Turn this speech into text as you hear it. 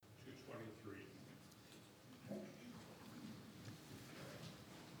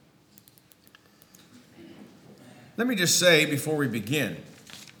Let me just say before we begin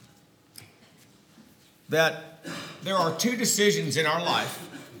that there are two decisions in our life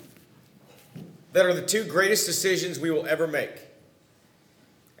that are the two greatest decisions we will ever make.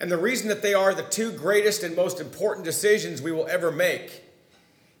 And the reason that they are the two greatest and most important decisions we will ever make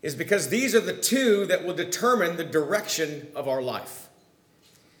is because these are the two that will determine the direction of our life.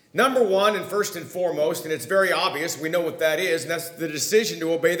 Number one, and first and foremost, and it's very obvious, we know what that is, and that's the decision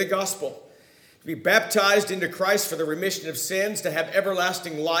to obey the gospel. To be baptized into Christ for the remission of sins, to have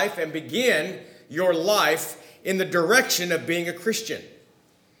everlasting life, and begin your life in the direction of being a Christian.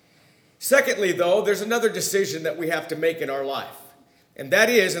 Secondly, though, there's another decision that we have to make in our life. And that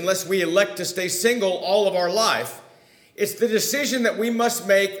is, unless we elect to stay single all of our life, it's the decision that we must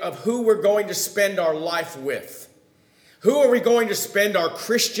make of who we're going to spend our life with. Who are we going to spend our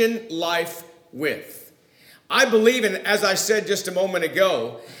Christian life with? I believe, and as I said just a moment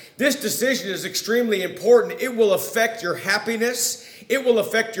ago, this decision is extremely important. It will affect your happiness. It will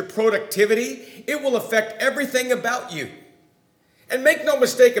affect your productivity. It will affect everything about you. And make no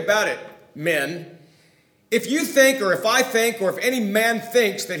mistake about it, men. If you think, or if I think, or if any man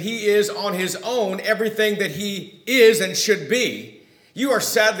thinks that he is on his own everything that he is and should be, you are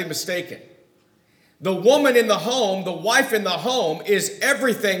sadly mistaken. The woman in the home, the wife in the home, is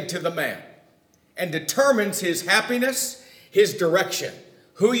everything to the man and determines his happiness, his direction.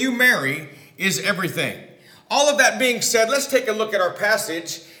 Who you marry is everything. All of that being said, let's take a look at our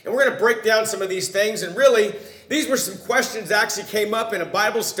passage, and we're going to break down some of these things. And really, these were some questions that actually came up in a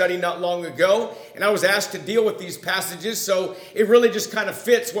Bible study not long ago, and I was asked to deal with these passages, so it really just kind of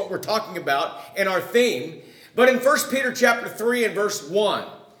fits what we're talking about and our theme. But in 1 Peter chapter 3 and verse 1,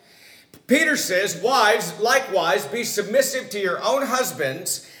 Peter says, "Wives, likewise, be submissive to your own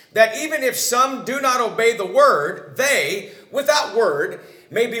husbands, that even if some do not obey the word, they, without word,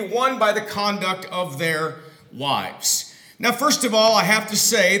 may be won by the conduct of their wives." Now, first of all, I have to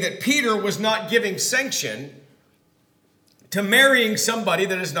say that Peter was not giving sanction to marrying somebody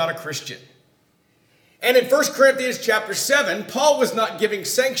that is not a Christian. And in 1 Corinthians chapter 7, Paul was not giving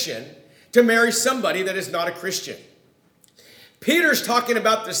sanction to marry somebody that is not a Christian. Peter's talking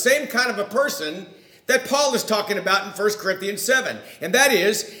about the same kind of a person that Paul is talking about in 1 Corinthians 7. And that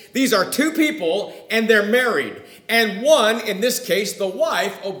is, these are two people and they're married. And one, in this case, the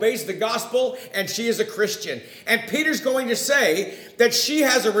wife, obeys the gospel and she is a Christian. And Peter's going to say that she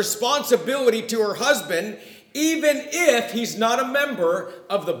has a responsibility to her husband even if he's not a member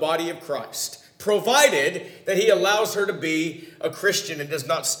of the body of Christ, provided that he allows her to be a Christian and does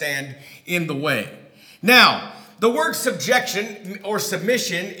not stand in the way. Now, the word subjection or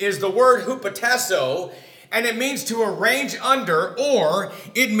submission is the word hupotasso, and it means to arrange under, or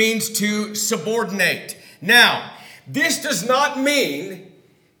it means to subordinate. Now, this does not mean,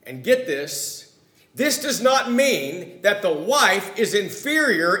 and get this does not mean that the wife is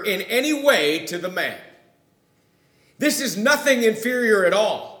inferior in any way to the man. This is nothing inferior at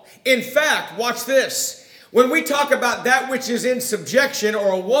all. In fact, watch this. When we talk about that which is in subjection,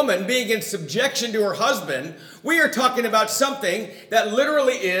 or a woman being in subjection to her husband, we are talking about something that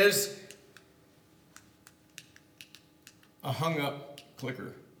literally is a hung up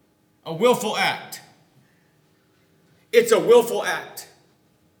clicker. A willful act. It's a willful act.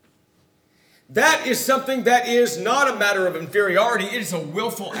 That is something that is not a matter of inferiority. It is a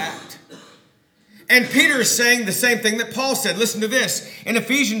willful act. And Peter is saying the same thing that Paul said. Listen to this. In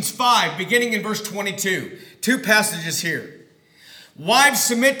Ephesians 5, beginning in verse 22, two passages here. "Wives,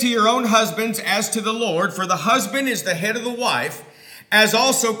 submit to your own husbands as to the Lord, for the husband is the head of the wife, as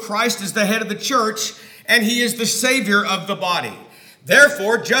also Christ is the head of the church, and he is the Savior of the body.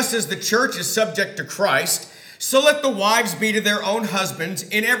 Therefore, just as the church is subject to Christ, so let the wives be to their own husbands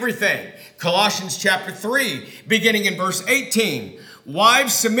in everything." Colossians chapter 3, beginning in verse 18.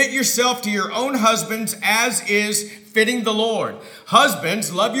 "Wives, submit yourself to your own husbands as is fitting the Lord.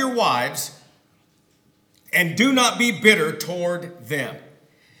 Husbands, love your wives and do not be bitter toward them."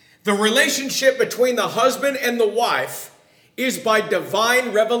 The relationship between the husband and the wife is by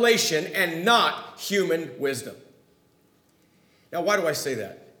divine revelation and not human wisdom. Now, why do I say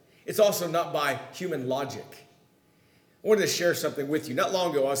that? It's also not by human logic. I wanted to share something with you. Not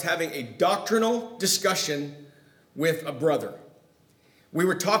long ago, I was having a doctrinal discussion with a brother. We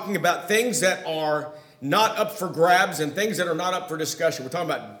were talking about things that are not up for grabs and things that are not up for discussion. We're talking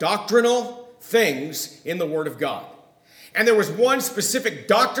about doctrinal things in the Word of God. And there was one specific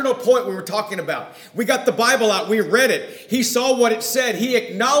doctrinal point we were talking about. We got the Bible out. We read it. He saw what it said. He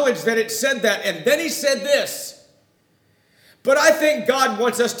acknowledged that it said that. And then he said this. "But I think God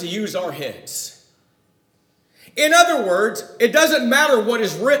wants us to use our heads." In other words, it doesn't matter what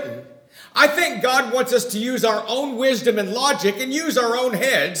is written. I think God wants us to use our own wisdom and logic and use our own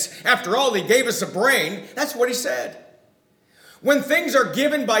heads. After all, He gave us a brain. That's what He said. When things are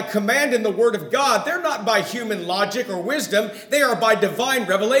given by command in the Word of God, they're not by human logic or wisdom. They are by divine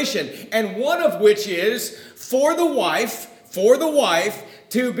revelation. And one of which is for the wife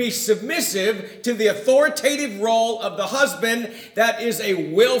to be submissive to the authoritative role of the husband. That is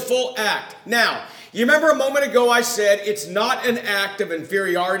a willful act. Now, you remember a moment ago I said it's not an act of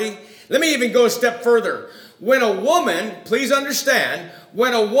inferiority? Let me even go a step further. When a woman, please understand,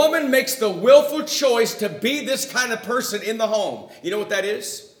 when a woman makes the willful choice to be this kind of person in the home, you know what that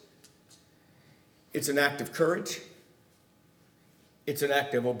is? It's an act of courage. It's an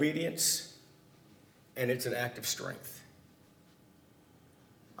act of obedience. And it's an act of strength.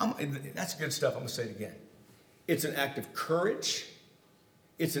 That's good stuff. I'm going to say it again. It's an act of courage.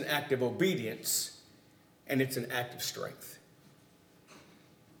 It's an act of obedience. And it's an act of strength.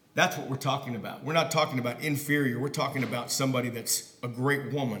 That's what we're talking about. We're not talking about inferior. We're talking about somebody that's a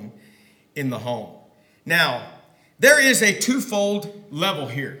great woman in the home. Now, there is a twofold level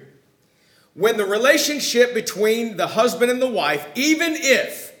here. When the relationship between the husband and the wife, even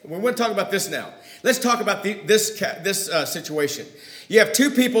if, we want to talk about this now. Let's talk about this situation. You have two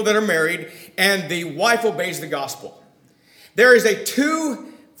people that are married and the wife obeys the gospel. There is a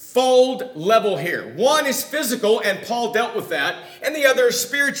twofold level here. One is physical, and Paul dealt with that, and the other is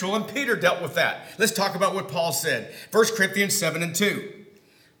spiritual, and Peter dealt with that. Let's talk about what Paul said. 1 Corinthians 7:2.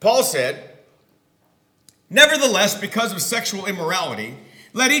 Paul said, "Nevertheless, because of sexual immorality,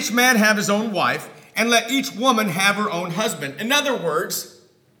 let each man have his own wife, and let each woman have her own husband." In other words,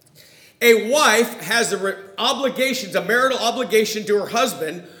 a wife has a marital obligation to her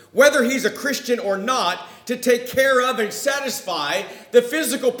husband, whether he's a Christian or not, to take care of and satisfy the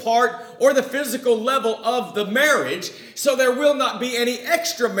physical part or the physical level of the marriage, so there will not be any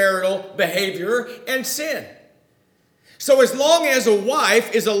extramarital behavior and sin. So as long as a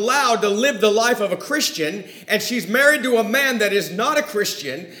wife is allowed to live the life of a Christian and she's married to a man that is not a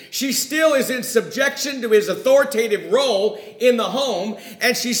Christian, she still is in subjection to his authoritative role in the home,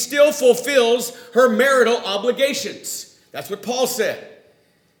 and she still fulfills her marital obligations. That's what Paul said.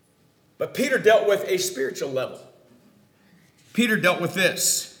 But Peter dealt with a spiritual level. Peter dealt with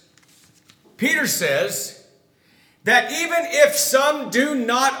this. Peter says that even if some do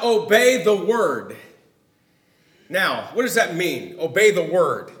not obey the word. Now, what does that mean? Obey the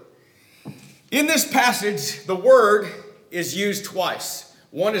word. In this passage, the word is used twice.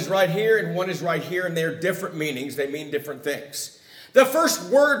 One is right here and one is right here, and they're different meanings. They mean different things. The first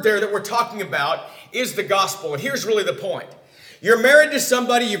word there that we're talking about is the gospel. And here's really the point. You're married to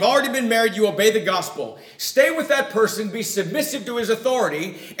somebody, you've already been married, you obey the gospel. Stay with that person, be submissive to his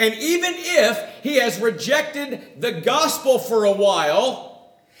authority, and even if he has rejected the gospel for a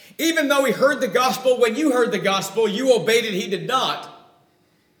while, even though he heard the gospel, when you heard the gospel, you obeyed it, he did not,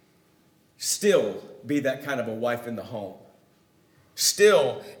 still be that kind of a wife in the home.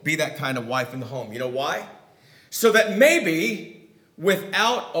 Still be that kind of wife in the home. You know why? So that maybe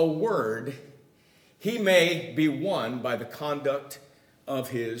without a word, he may be won by the conduct of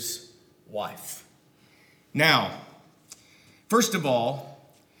his wife. Now, first of all,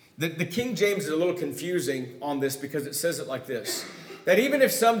 the King James is a little confusing on this because it says it like this. That even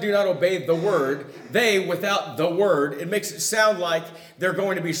if some do not obey the word, they, without the word, it makes it sound like they're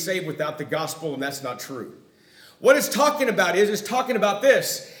going to be saved without the gospel, and that's not true. What it's talking about is talking about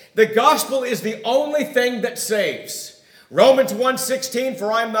this. The gospel is the only thing that saves. Romans 1:16,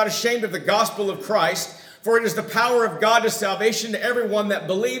 "For I am not ashamed of the gospel of Christ, for it is the power of God to salvation to everyone that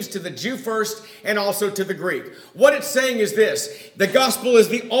believes, to the Jew first and also to the Greek." What it's saying is this: the gospel is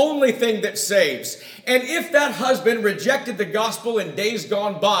the only thing that saves. And if that husband rejected the gospel in days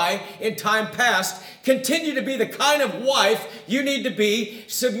gone by, in time past, continue to be the kind of wife you need to be,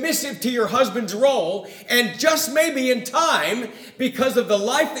 submissive to your husband's role, and just maybe in time, because of the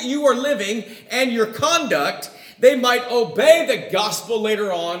life that you are living and your conduct, they might obey the gospel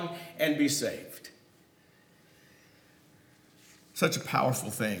later on and be saved. Such a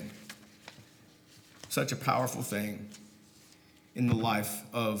powerful thing. Such a powerful thing in the life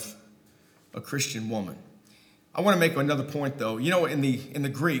of a Christian woman. I want to make another point, though. You know, in the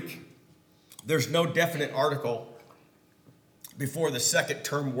Greek, there's no definite article before the second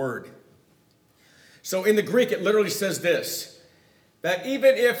term word. So in the Greek, it literally says this, that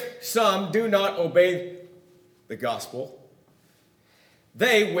even if some do not obey the gospel,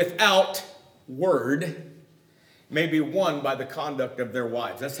 they without word may be won by the conduct of their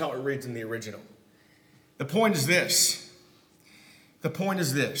wives. That's how it reads in the original. The point is this. The point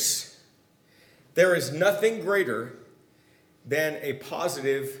is this. There is nothing greater than a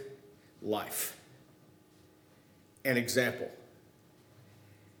positive life. An example.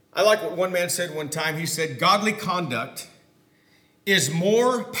 I like what one man said one time. He said, godly conduct is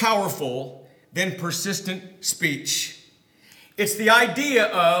more powerful than persistent speech. It's the idea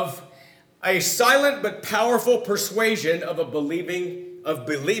of a silent but powerful persuasion of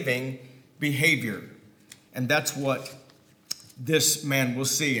believing behavior. And that's what this man will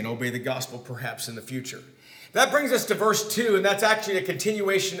see and obey the gospel perhaps in the future. That brings us to verse 2, and that's actually a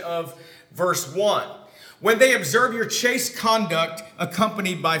continuation of verse 1. When they observe your chaste conduct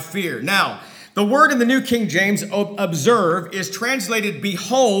accompanied by fear. Now, the word in the New King James, observe, is translated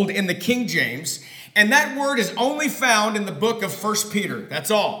behold in the King James, and that word is only found in the book of 1 Peter. That's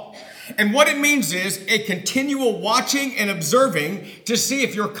all. And what it means is a continual watching and observing to see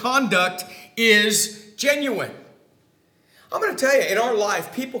if your conduct is genuine. I'm going to tell you, in our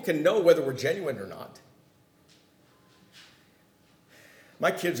life, people can know whether we're genuine or not.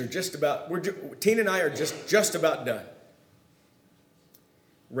 My kids are Tina and I are just about done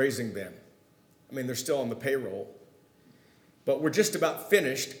raising them. I mean, they're still on the payroll, but we're just about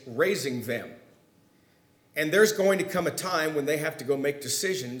finished raising them. And there's going to come a time when they have to go make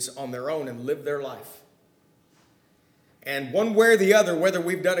decisions on their own and live their life. And one way or the other, whether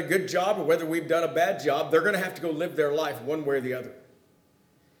we've done a good job or whether we've done a bad job, they're going to have to go live their life one way or the other.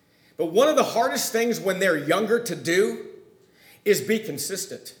 But one of the hardest things when they're younger to do is be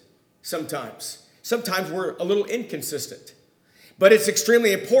consistent sometimes. Sometimes we're a little inconsistent. But it's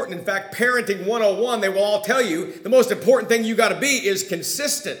extremely important. In fact, Parenting 101, they will all tell you the most important thing you got to be is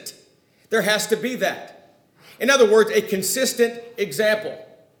consistent. There has to be that. In other words, a consistent example.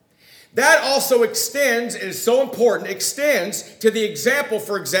 That also extends, and is so important, extends to the example,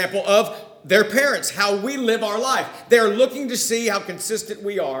 for example, of their parents, how we live our life. They're looking to see how consistent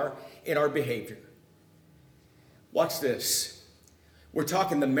we are in our behavior. Watch this. We're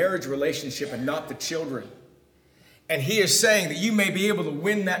talking the marriage relationship and not the children. And he is saying that you may be able to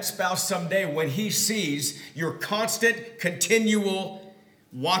win that spouse someday when he sees your constant, continual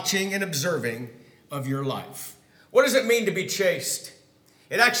watching and observing of your life. What does it mean to be chaste?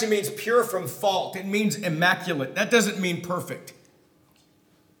 It actually means pure from fault. It means immaculate. That doesn't mean perfect.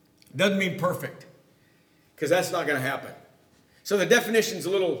 It doesn't mean perfect, because that's not going to happen. So the definition's a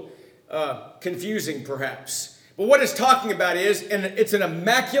little confusing perhaps. But what it's talking about is, and it's an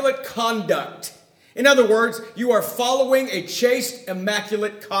immaculate conduct. In other words, you are following a chaste,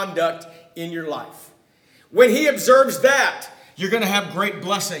 immaculate conduct in your life. When he observes that, you're going to have great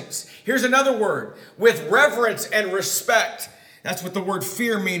blessings. Here's another word, with reverence and respect. That's what the word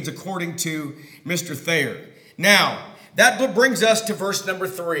fear means according to Mr. Thayer. Now, that brings us to verse number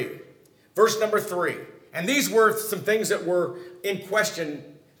 3. Verse number 3. And these were some things that were in question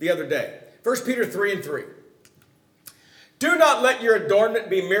the other day. 1 Peter 3:3. Do not let your adornment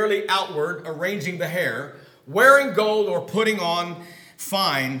be merely outward, arranging the hair, wearing gold, or putting on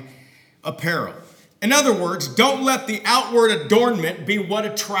fine apparel. In other words, don't let the outward adornment be what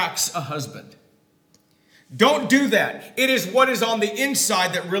attracts a husband. Don't do that. It is what is on the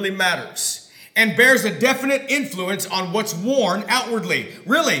inside that really matters and bears a definite influence on what's worn outwardly.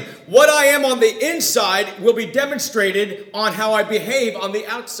 Really, what I am on the inside will be demonstrated on how I behave on the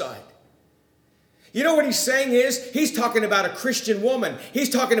outside. You know what he's saying is, he's talking about a Christian woman. He's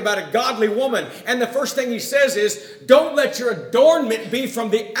talking about a godly woman. And the first thing he says is, don't let your adornment be from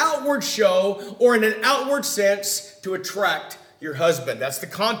the outward show or in an outward sense to attract your husband. That's the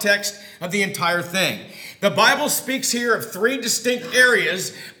context of the entire thing. The Bible speaks here of 3 distinct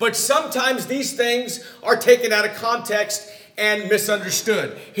areas, but sometimes these things are taken out of context and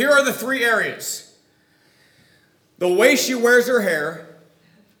misunderstood. Here are the 3 areas. The way she wears her hair,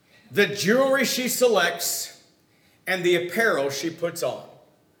 the jewelry she selects, and the apparel she puts on.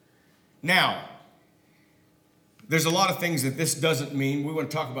 Now, there's a lot of things that this doesn't mean. We want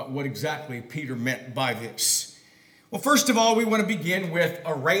to talk about what exactly Peter meant by this. Well, first of all, we want to begin with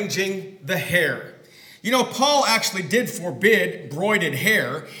arranging the hair. You know, Paul actually did forbid broided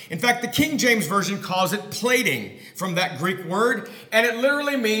hair. In fact, the King James Version calls it plaiting from that Greek word, and it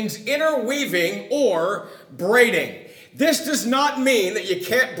literally means interweaving or braiding. This does not mean that you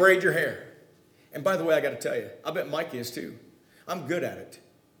can't braid your hair. And by the way, I got to tell you, I bet Mike is too. I'm good at it.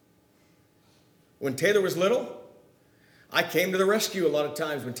 When Taylor was little, I came to the rescue a lot of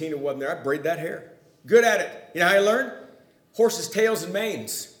times when Tina wasn't there. I braid that hair. Good at it. You know how I learned? Horses' tails and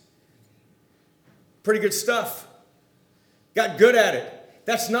manes. Pretty good stuff. Got good at it.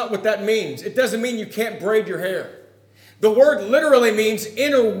 That's not what that means. It doesn't mean you can't braid your hair. The word literally means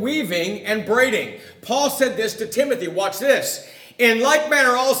interweaving and braiding. Paul said this to Timothy. Watch this. In like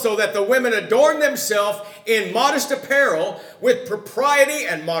manner also that the women adorn themselves in modest apparel with propriety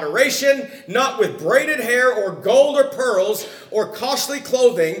and moderation, not with braided hair or gold or pearls or costly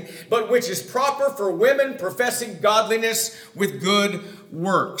clothing, but which is proper for women professing godliness with good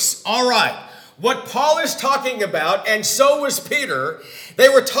works. All right. What Paul is talking about, and so was Peter, they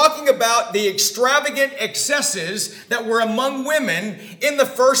were talking about the extravagant excesses that were among women in the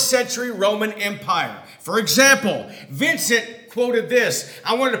first century Roman Empire. For example, Vincent quoted this.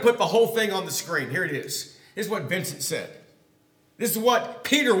 I wanted to put the whole thing on the screen. Here it is. This is what Vincent said. This is what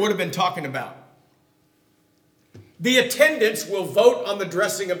Peter would have been talking about. The attendants will vote on the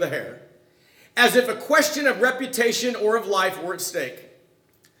dressing of the hair, as if a question of reputation or of life were at stake.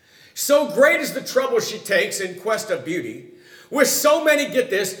 So great is the trouble she takes in quest of beauty. With so many, get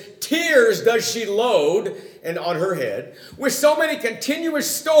this, tears does she load and on her head. With so many continuous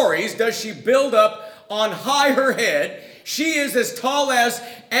stories does she build up on high her head. She is as tall as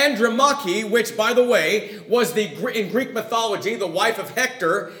Andromache, which, by the way, was in Greek mythology, the wife of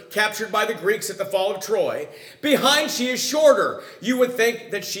Hector, captured by the Greeks at the fall of Troy. Behind she is shorter. You would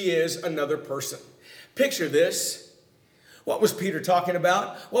think that she is another person. Picture this. What was Peter talking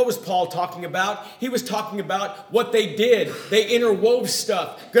about? What was Paul talking about? He was talking about what they did. They interwove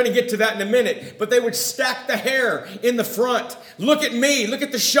stuff. Going to get to that in a minute. But they would stack the hair in the front. Look at me. Look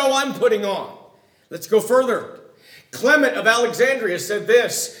at the show I'm putting on. Let's go further. Clement of Alexandria said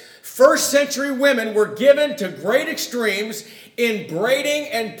this: first century women were given to great extremes in braiding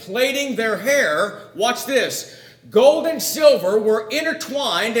and plaiting their hair. Watch this. Gold and silver were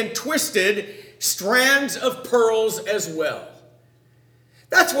intertwined and twisted, strands of pearls as well.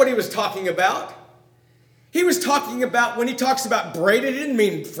 That's what he was talking about. He was talking about, when he talks about braided, it didn't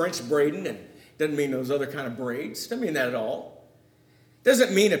mean French braiding and doesn't mean those other kind of braids. Doesn't mean that at all.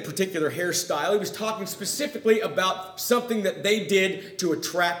 Doesn't mean a particular hairstyle. He was talking specifically about something that they did to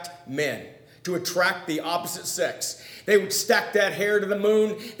attract men, to attract the opposite sex. They would stack that hair to the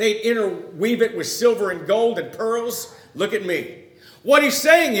moon. They'd interweave it with silver and gold and pearls. Look at me. What he's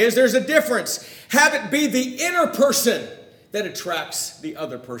saying is there's a difference. Have it be the inner person that attracts the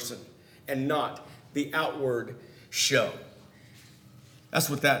other person and not the outward show. That's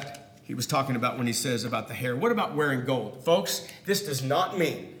what he was talking about when he says about the hair. What about wearing gold? Folks, this does not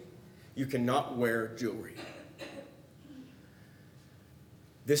mean you cannot wear jewelry.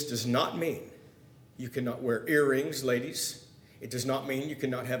 This does not mean you cannot wear earrings, ladies. It does not mean you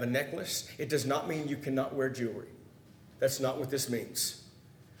cannot have a necklace. It does not mean you cannot wear jewelry. That's not what this means.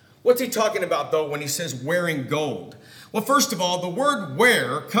 What's he talking about, though, when he says wearing gold? Well, first of all, the word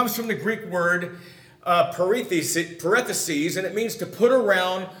wear comes from the Greek word parentheses, and it means to put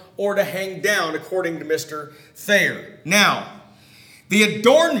around or to hang down, according to Mr. Thayer. Now, the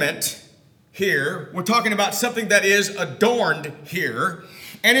adornment here, we're talking about something that is adorned here,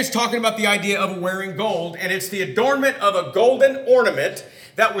 and it's talking about the idea of wearing gold, and it's the adornment of a golden ornament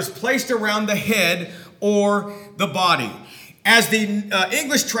that was placed around the head or the body. As the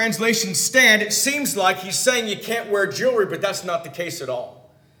English translations stand, it seems like he's saying you can't wear jewelry, but that's not the case at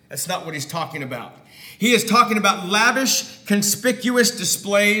all. That's not what he's talking about. He is talking about lavish, conspicuous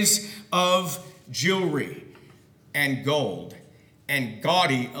displays of jewelry and gold and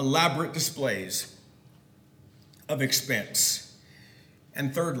gaudy, elaborate displays of expense.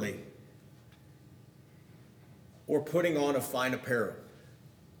 And thirdly, or putting on a fine apparel.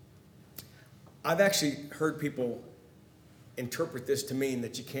 I've actually heard people interpret this to mean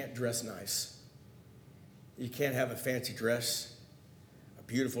that you can't dress nice. You can't have a fancy dress, a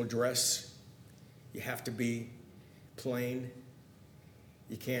beautiful dress. You have to be plain.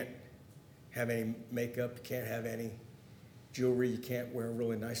 You can't have any makeup. You can't have any jewelry. You can't wear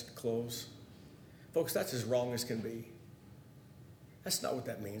really nice clothes. Folks, that's as wrong as can be. That's not what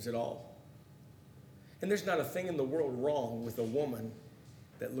that means at all. And there's not a thing in the world wrong with a woman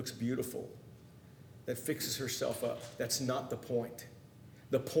that looks beautiful, that fixes herself up. That's not the point.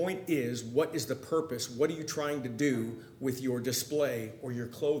 The point is, what is the purpose? What are you trying to do with your display or your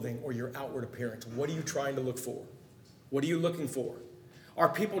clothing or your outward appearance? What are you trying to look for? What are you looking for? Are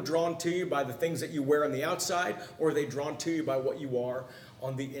people drawn to you by the things that you wear on the outside, or are they drawn to you by what you are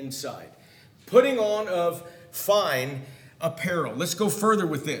on the inside? Putting on of fine apparel. Let's go further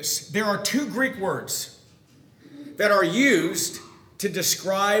with this. There are two Greek words that are used to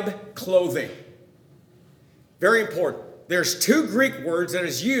describe clothing. Very important. There's two Greek words that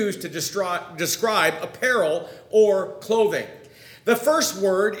is used to describe apparel or clothing. The first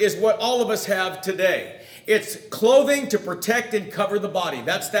word is what all of us have today. It's clothing to protect and cover the body.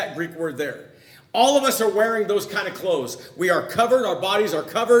 That's that Greek word there. All of us are wearing those kind of clothes. We are covered, our bodies are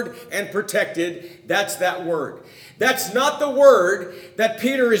covered and protected. That's that word. That's not the word that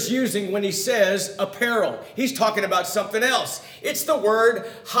Peter is using when he says apparel. He's talking about something else. It's the word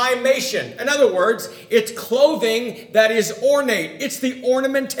hymation. In other words, it's clothing that is ornate. It's the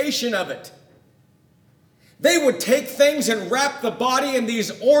ornamentation of it. They would take things and wrap the body in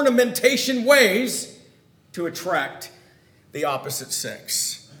these ornamentation ways to attract the opposite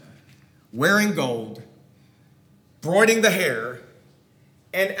sex. Wearing gold, broiding the hair,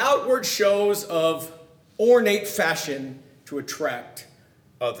 and outward shows of ornate fashion to attract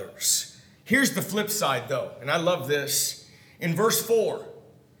others. Here's the flip side, though, and I love this. In verse 4,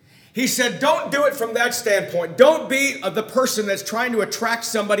 he said, don't do it from that standpoint. Don't be the person that's trying to attract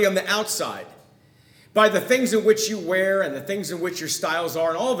somebody on the outside by the things in which you wear and the things in which your styles are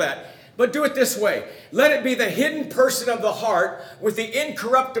and all that. But do it this way. Let it be the hidden person of the heart with the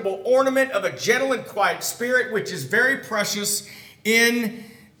incorruptible ornament of a gentle and quiet spirit, which is very precious in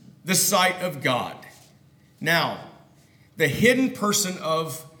the sight of God. Now, the hidden person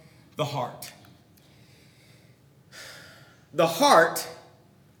of the heart. The heart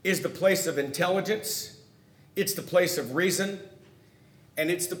is the place of intelligence, it's the place of reason, and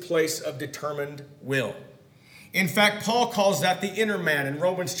it's the place of determined will. In fact, Paul calls that the inner man in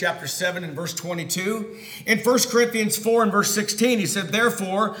Romans chapter 7 and verse 22. In 1 Corinthians 4 and verse 16, he said,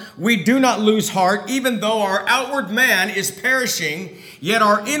 therefore, we do not lose heart, even though our outward man is perishing, yet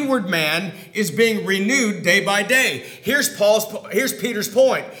our inward man is being renewed day by day. Here's Peter's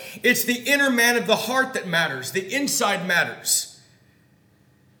point. It's the inner man of the heart that matters. The inside matters.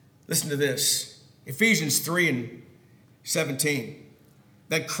 Listen to this. Ephesians 3 and 17.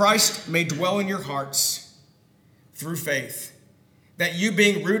 That Christ may dwell in your hearts through faith, that you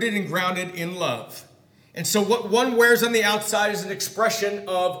being rooted and grounded in love. And so what one wears on the outside is an expression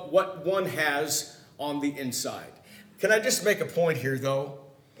of what one has on the inside. Can I just make a point here, though?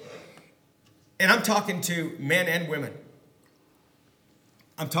 And I'm talking to men and women.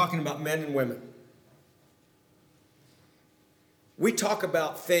 I'm talking about men and women. We talk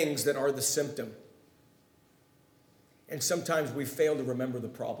about things that are the symptom. And sometimes we fail to remember the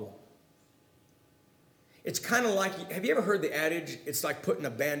problem. It's kind of like, have you ever heard the adage, it's like putting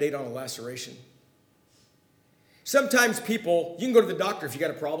a Band-Aid on a laceration? Sometimes people, you can go to the doctor if you got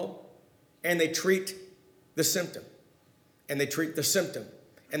a problem, and they treat the symptom, and they treat the symptom,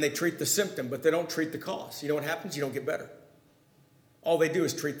 and they treat the symptom, but they don't treat the cause. You know what happens? You don't get better. All they do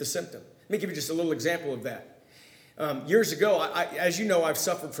is treat the symptom. Let me give you just a little example of that. Years ago, as you know, I've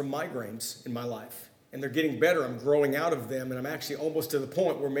suffered from migraines in my life. And they're getting better. I'm growing out of them, and I'm actually almost to the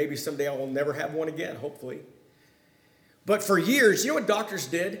point where maybe someday I will never have one again, hopefully. But for years, you know what doctors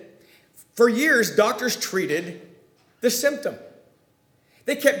did? For years, doctors treated the symptom.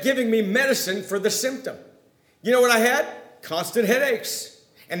 They kept giving me medicine for the symptom. You know what I had? Constant headaches.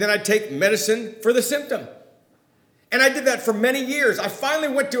 And then I'd take medicine for the symptom. And I did that for many years. I finally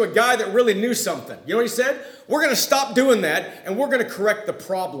went to a guy that really knew something. You know what he said? We're going to stop doing that, and we're going to correct the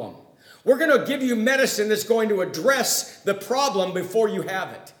problem. We're going to give you medicine that's going to address the problem before you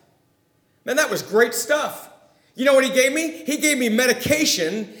have it. Man, that was great stuff. You know what he gave me? He gave me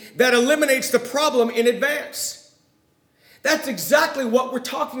medication that eliminates the problem in advance. That's exactly what we're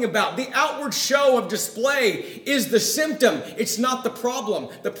talking about. The outward show of display is the symptom. It's not the problem.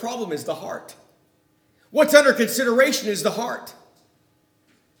 The problem is the heart. What's under consideration is the heart.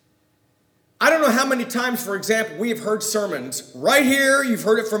 I don't know how many times, for example, we have heard sermons right here. You've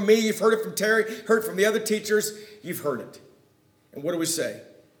heard it from me. You've heard it from Terry. Heard it from the other teachers. You've heard it. And what do we say?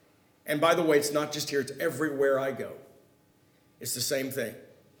 And by the way, it's not just here. It's everywhere I go. It's the same thing.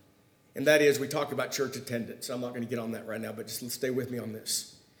 And that is, we talk about church attendance. I'm not going to get on that right now, but just stay with me on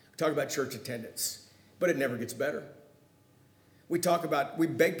this. We talk about church attendance, but it never gets better. We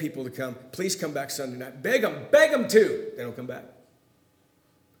beg people to come. Please come back Sunday night. Beg them to. They don't come back.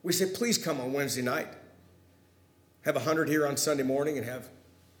 We say, please come on Wednesday night. Have 100 here on Sunday morning and have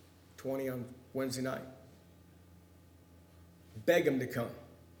 20 on Wednesday night. Beg them to come.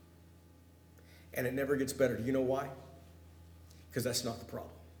 And it never gets better. Do you know why? Because that's not the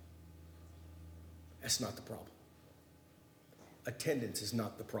problem. That's not the problem. Attendance is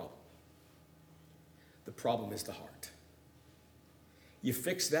not the problem. The problem is the heart. You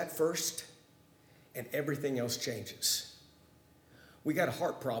fix that first, and everything else changes. We got a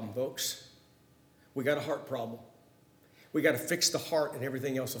heart problem, folks. We got a heart problem. We got to fix the heart, and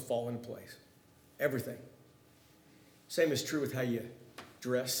everything else will fall into place. Everything. Same is true with how you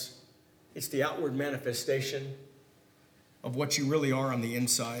dress. It's the outward manifestation of what you really are on the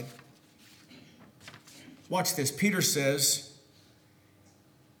inside. Watch this. Peter says,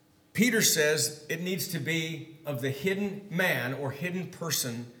 Peter says it needs to be of the hidden man or hidden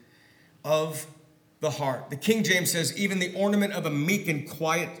person of the heart. The King James says, even the ornament of a meek and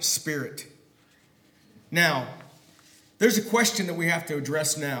quiet spirit. Now, there's a question that we have to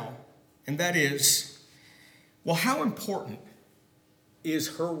address now, and that is, well, how important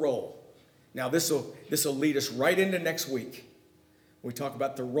is her role? Now, this will lead us right into next week. We talk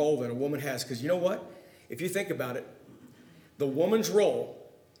about the role that a woman has, because you know what? If you think about it, the woman's role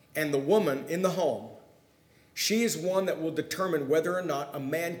and the woman in the home, she is one that will determine whether or not a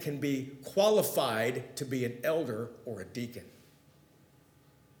man can be qualified to be an elder or a deacon.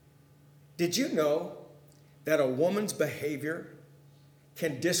 Did you know that a woman's behavior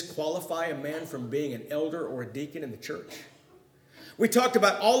can disqualify a man from being an elder or a deacon in the church? We talked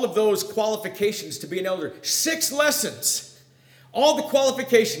about all of those qualifications to be an elder. 6 lessons. All the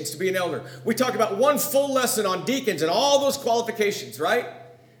qualifications to be an elder. We talked about 1 full lesson on deacons and all those qualifications, right?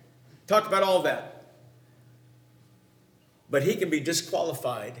 Talked about all that. But he can be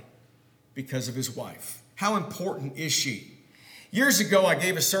disqualified because of his wife. How important is she? Years ago, I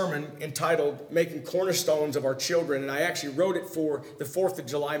gave a sermon entitled Making Cornerstones of Our Children, and I actually wrote it for the 4th of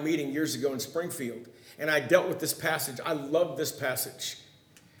July meeting years ago in Springfield. And I dealt with this passage. I love this passage.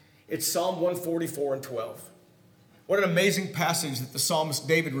 It's Psalm 144:12. What an amazing passage that the psalmist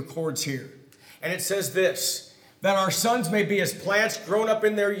David records here. And it says this, that our sons may be as plants grown up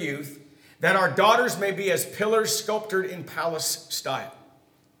in their youth, that our daughters may be as pillars sculptured in palace style.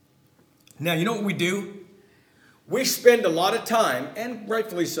 Now, you know what we do? We spend a lot of time, and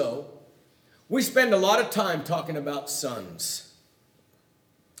rightfully so, we spend a lot of time talking about sons.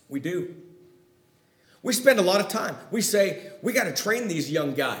 We do. We spend a lot of time. We say, we got to train these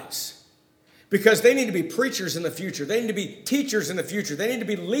young guys because they need to be preachers in the future. They need to be teachers in the future. They need to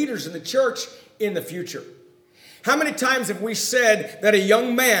be leaders in the church in the future. How many times have we said that a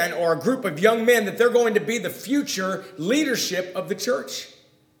young man or a group of young men, that they're going to be the future leadership of the church?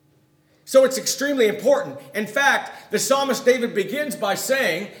 So it's extremely important. In fact, the psalmist David begins by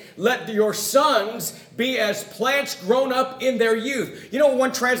saying, let your sons be as plants grown up in their youth. You know what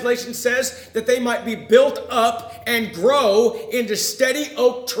one translation says? That they might be built up and grow into steady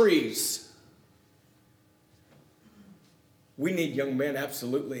oak trees. We need young men,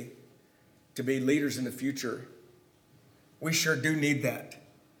 absolutely, to be leaders in the future. We sure do need that.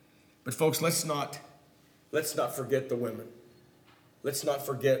 But folks, let's not forget the women. Let's not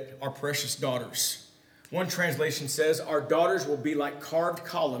forget our precious daughters. One translation says, our daughters will be like carved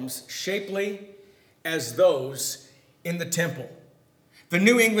columns, shapely as those in the temple. The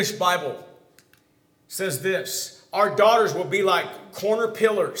New English Bible says this, our daughters will be like corner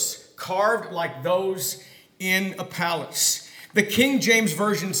pillars, carved like those in a palace. The King James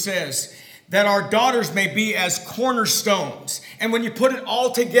Version says that our daughters may be as cornerstones. And when you put it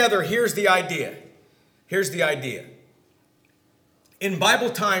all together, here's the idea. Here's the idea. In Bible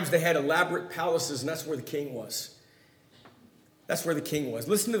times, they had elaborate palaces, and that's where the king was. That's where the king was.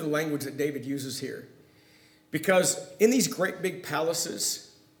 Listen to the language that David uses here. Because in these great big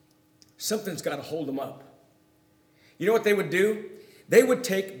palaces, something's got to hold them up. You know what they would do? They would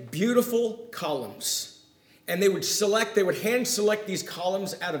take beautiful columns, and they would hand select these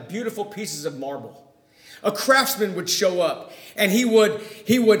columns out of beautiful pieces of marble. A craftsman would show up, and he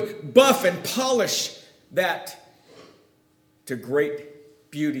would buff and polish that to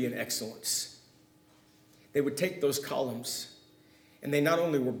great beauty and excellence. They would take those columns, and they not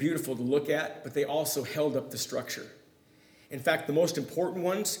only were beautiful to look at, but they also held up the structure. In fact, the most important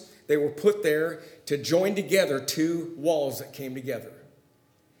ones, they were put there to join together 2 walls that came together.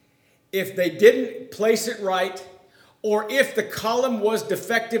 If they didn't place it right, or if the column was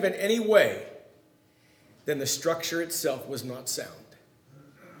defective in any way, then the structure itself was not sound.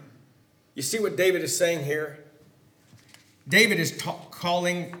 You see what David is saying here? David is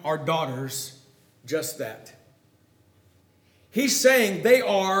calling our daughters just that. He's saying they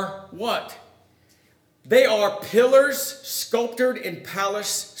are what? They are pillars sculptured in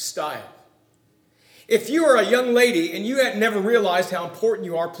palace style. If you are a young lady and you had never realized how important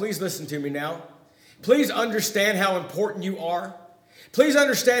you are, please listen to me now. Please understand how important you are. Please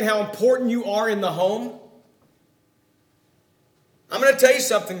understand how important you are in the home. I'm going to tell you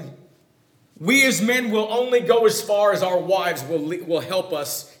something. We as men will only go as far as our wives will help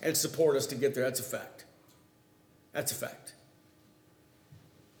us and support us to get there. That's a fact. That's a fact.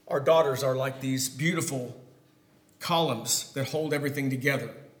 Our daughters are like these beautiful columns that hold everything together.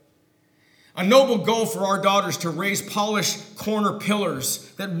 A noble goal for our daughters to raise polished corner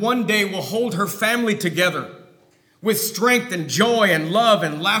pillars that one day will hold her family together with strength and joy and love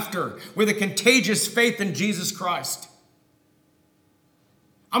and laughter, with a contagious faith in Jesus Christ.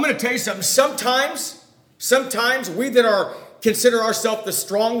 I'm going to tell you something. Sometimes we that consider ourselves the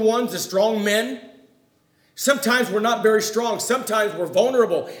strong ones, the strong men, sometimes we're not very strong. Sometimes we're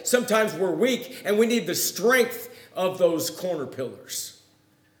vulnerable. Sometimes we're weak, and we need the strength of those corner pillars.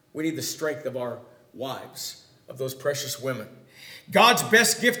 We need the strength of our wives, of those precious women. God's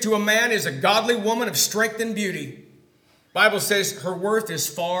best gift to a man is a godly woman of strength and beauty. The Bible says her worth is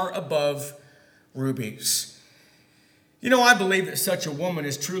far above rubies. You know, I believe that such a woman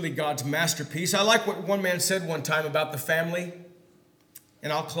is truly God's masterpiece. I like what one man said one time about the family,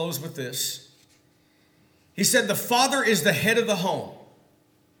 and I'll close with this. He said, the father is the head of the home,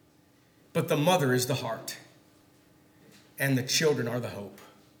 but the mother is the heart, and the children are the hope.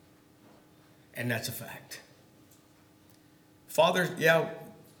 And that's a fact. Father, yeah,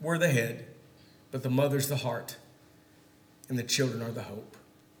 we're the head, but the mother's the heart, and the children are the hope.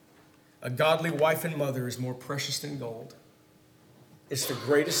 A godly wife and mother is more precious than gold. It's the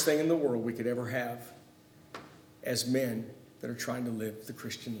greatest thing in the world we could ever have as men that are trying to live the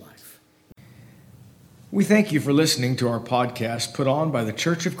Christian life. We thank you for listening to our podcast put on by the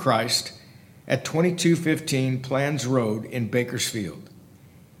Church of Christ at 2215 Plans Road in Bakersfield.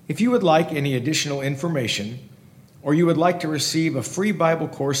 If you would like any additional information, or you would like to receive a free Bible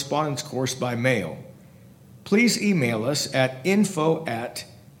correspondence course by mail, please email us at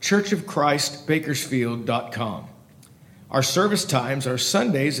info@churchofchristbakersfield.com. Our service times are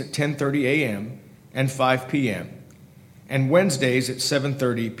Sundays at 10:30 a.m. and 5 p.m., and Wednesdays at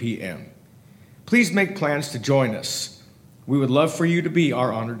 7:30 p.m. Please make plans to join us. We would love for you to be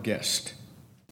our honored guest.